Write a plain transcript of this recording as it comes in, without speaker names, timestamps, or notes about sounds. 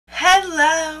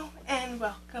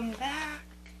welcome back.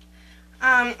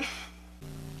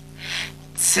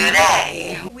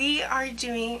 Today we are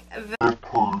doing the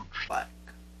Purge look.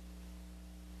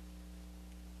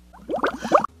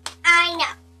 I know,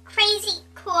 crazy,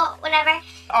 cool, whatever.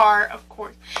 Are of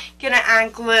course gonna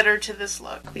add glitter to this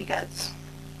look because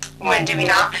when do we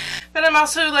not? But I'm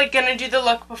also like gonna do the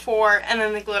look before and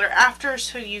then the glitter after,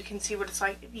 so you can see what it's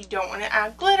like if you don't want to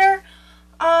add glitter.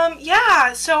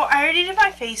 Yeah, so I already did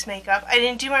my face makeup. I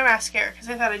didn't do my mascara because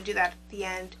I thought I'd do that at the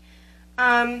end.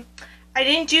 I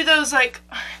didn't do those, like,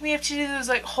 we have to do those,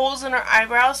 like, holes in our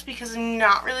eyebrows because I'm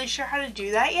not really sure how to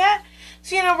do that yet.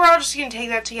 So, you know, we're all just going to take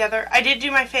that together. I did do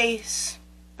my face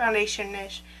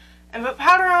foundation-ish and put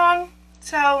powder on,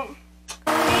 so...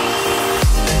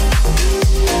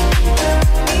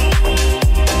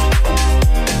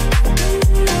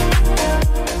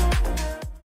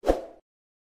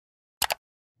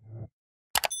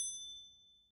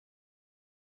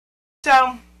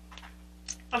 So,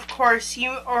 of course,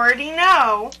 you already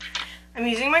know I'm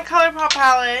using my ColourPop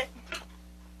palette.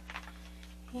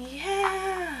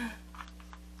 Yeah.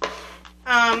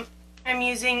 I'm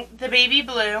using the baby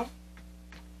blue.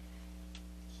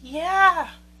 Yeah,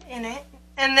 in it.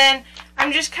 And then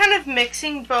I'm just kind of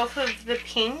mixing both of the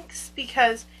pinks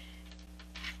because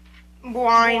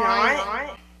why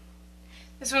not?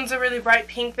 This one's a really bright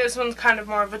pink. This one's kind of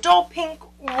more of a dull pink.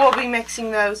 We'll be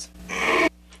mixing those.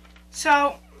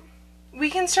 So, we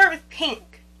can start with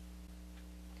pink.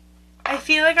 I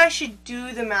feel like I should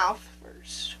do the mouth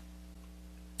first.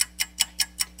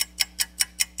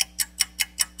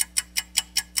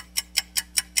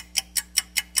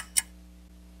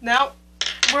 No,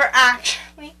 we're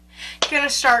actually going to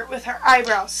start with our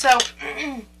eyebrows. So,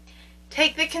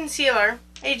 take the concealer.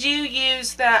 I do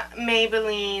use the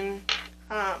Maybelline.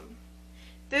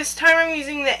 This time I'm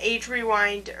using the Age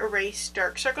Rewind Erase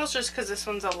Dark Circles just because this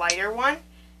one's a lighter one.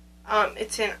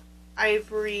 It's in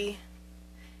ivory,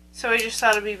 so I just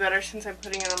thought it'd be better since I'm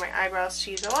putting it on my eyebrows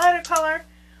to use a lighter color.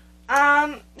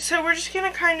 So we're just going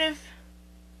to kind of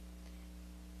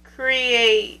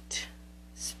create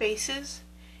spaces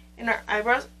in our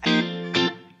eyebrows.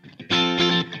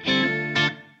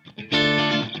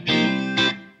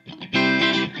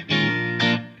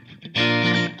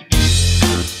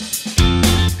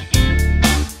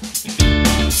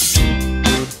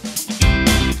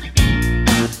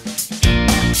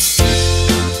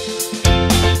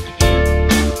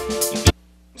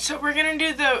 So we're going to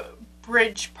do the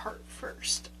bridge part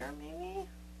first, or maybe?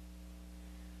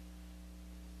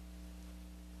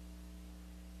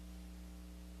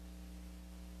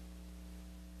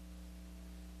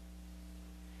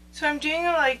 So I'm doing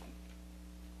it like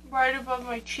right above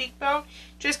my cheekbone,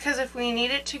 just because if we need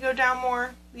it to go down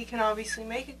more, we can obviously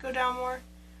make it go down more.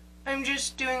 I'm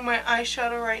just doing my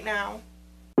eyeshadow right now.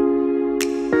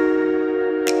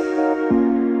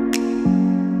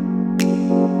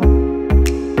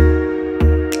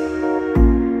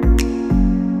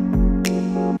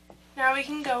 Now we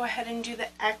can go ahead and do the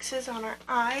X's on our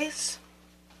eyes.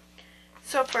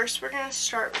 So first we're going to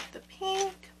start with the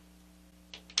pink.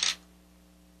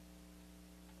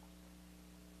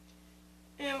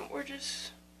 And we'll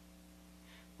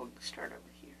start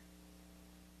over here.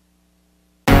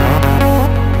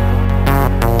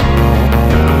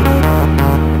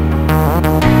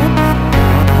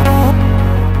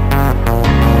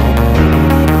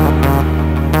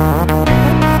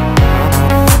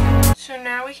 So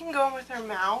now we can go in with our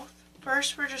mouth.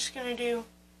 First we're just going to do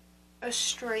a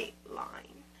straight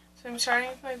line. So I'm starting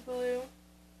with my blue.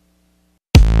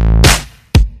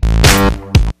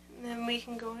 And then we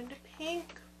can go into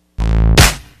pink.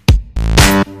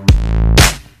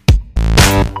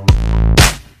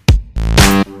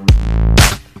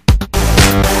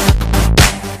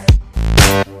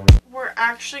 We're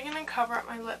actually going to cover up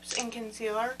my lips in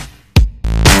concealer.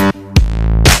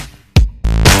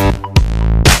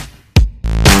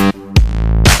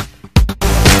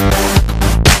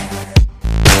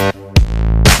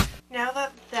 Now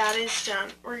that that is done,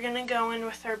 we're going to go in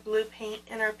with our blue paint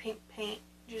and our pink paint.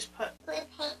 Just put Blue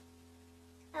paint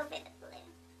over the blue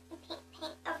and pink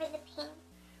paint over the pink.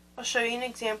 I'll show you an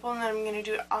example and then I'm going to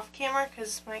do it off camera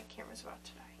because my camera's about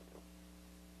to die.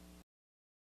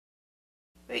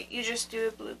 But you just do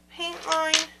a blue paint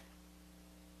line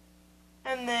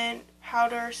and then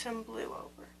powder some blue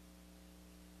over.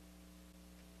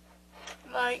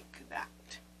 Like that.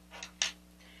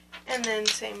 And then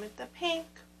same with the pink.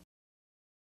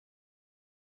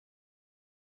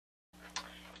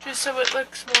 Just so it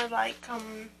looks more like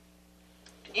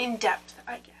in depth,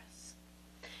 I guess.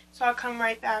 So I'll come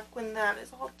right back when that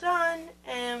is all done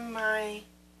and my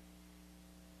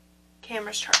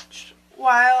camera's charged.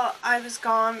 while I was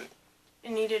gone, it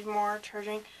needed more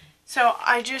charging. So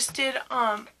I just did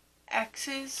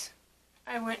X's.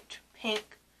 I went to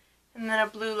pink, and then a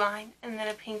blue line, and then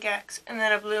a pink X, and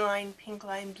then a blue line, pink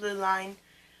line, blue line,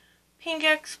 pink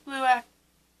X, blue X,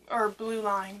 or blue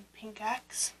line, pink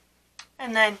X.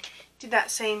 And then did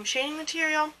that same shading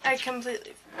material. I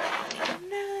completely forgot my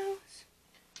nose.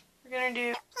 We're gonna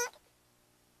do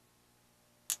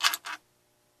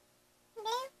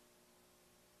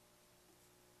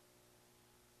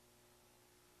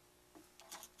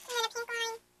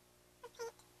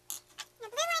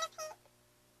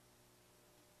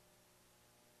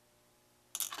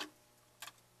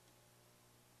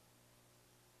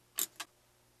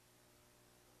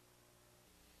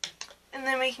and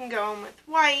then we can go in with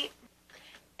white,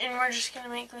 and we're just gonna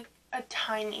make like a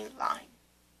tiny line.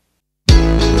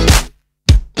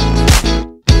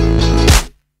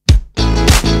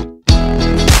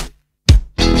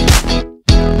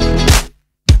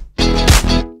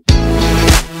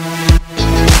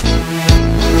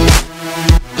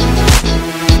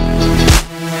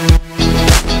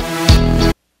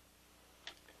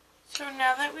 So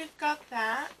now that we've got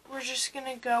that, we're just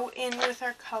gonna go in with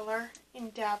our color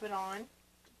and dab it on.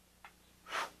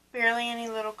 Barely any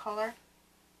little color,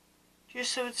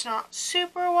 just so it's not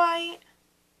super white,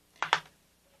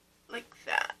 like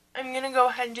that. I'm gonna go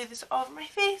ahead and do this all over my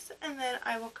face, and then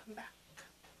I will come back.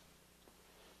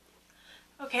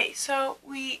 Okay, so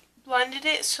we blended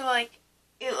it so like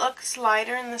it looks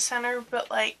lighter in the center,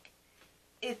 but like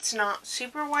it's not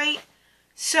super white.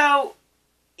 So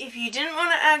if you didn't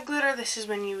want to add glitter, this is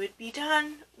when you would be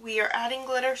done. We are adding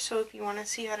glitter, so if you want to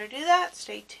see how to do that,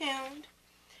 stay tuned.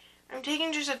 I'm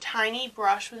taking just a tiny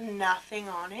brush with nothing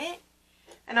on it,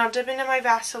 and I'll dip into my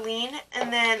Vaseline,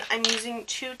 and then I'm using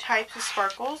two types of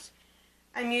sparkles.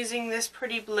 I'm using this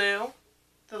pretty blue,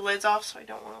 the lid's off so I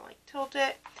don't want to like tilt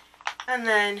it, and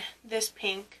then this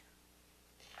pink.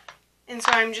 And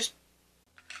so I'm just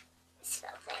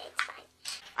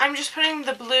putting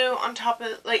the blue on top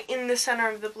of, like in the center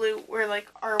of the blue where like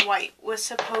our white was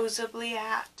supposedly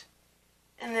at.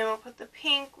 And then we'll put the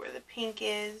pink where the pink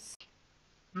is.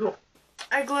 No.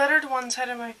 I glittered one side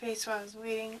of my face while I was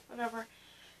waiting, whatever.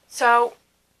 So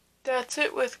that's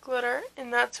it with glitter,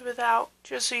 and that's without,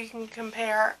 just so you can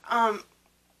compare.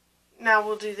 Now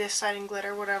we'll do this side in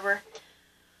glitter, whatever.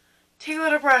 Take a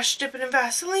little brush, dip it in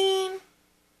Vaseline,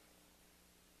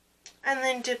 and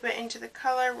then dip it into the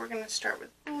color. We're going to start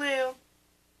with blue,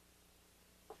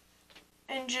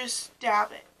 and just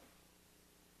dab it.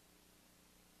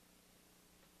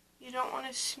 You don't want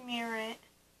to smear it,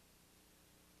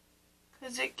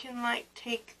 because it can like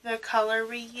take the color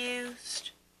we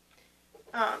used,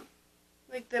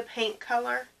 like the paint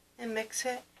color, and mix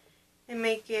it and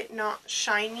make it not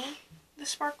shiny, the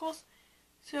sparkles.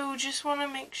 So just want to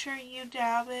make sure you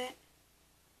dab it.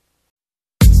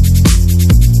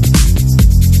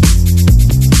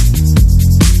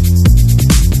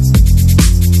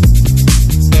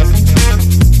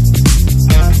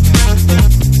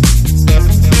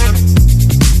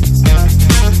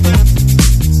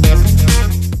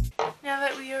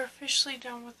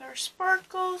 Done with our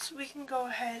sparkles, we can go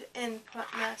ahead and put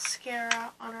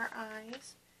mascara on our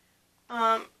eyes.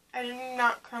 I'm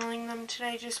not curling them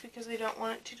today just because I don't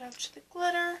want it to touch the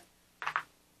glitter.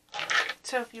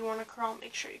 So if you want to curl,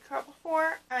 make sure you curl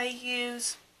before. I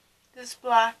use this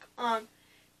black,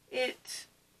 it's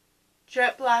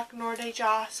Jet Black Norde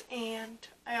Joss, and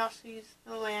I also use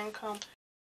the Lancome.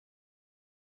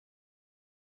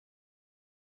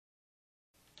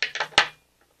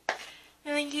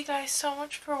 And thank you guys so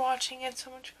much for watching. It's so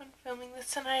much fun filming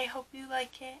this, and I hope you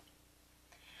like it.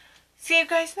 See you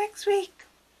guys next week.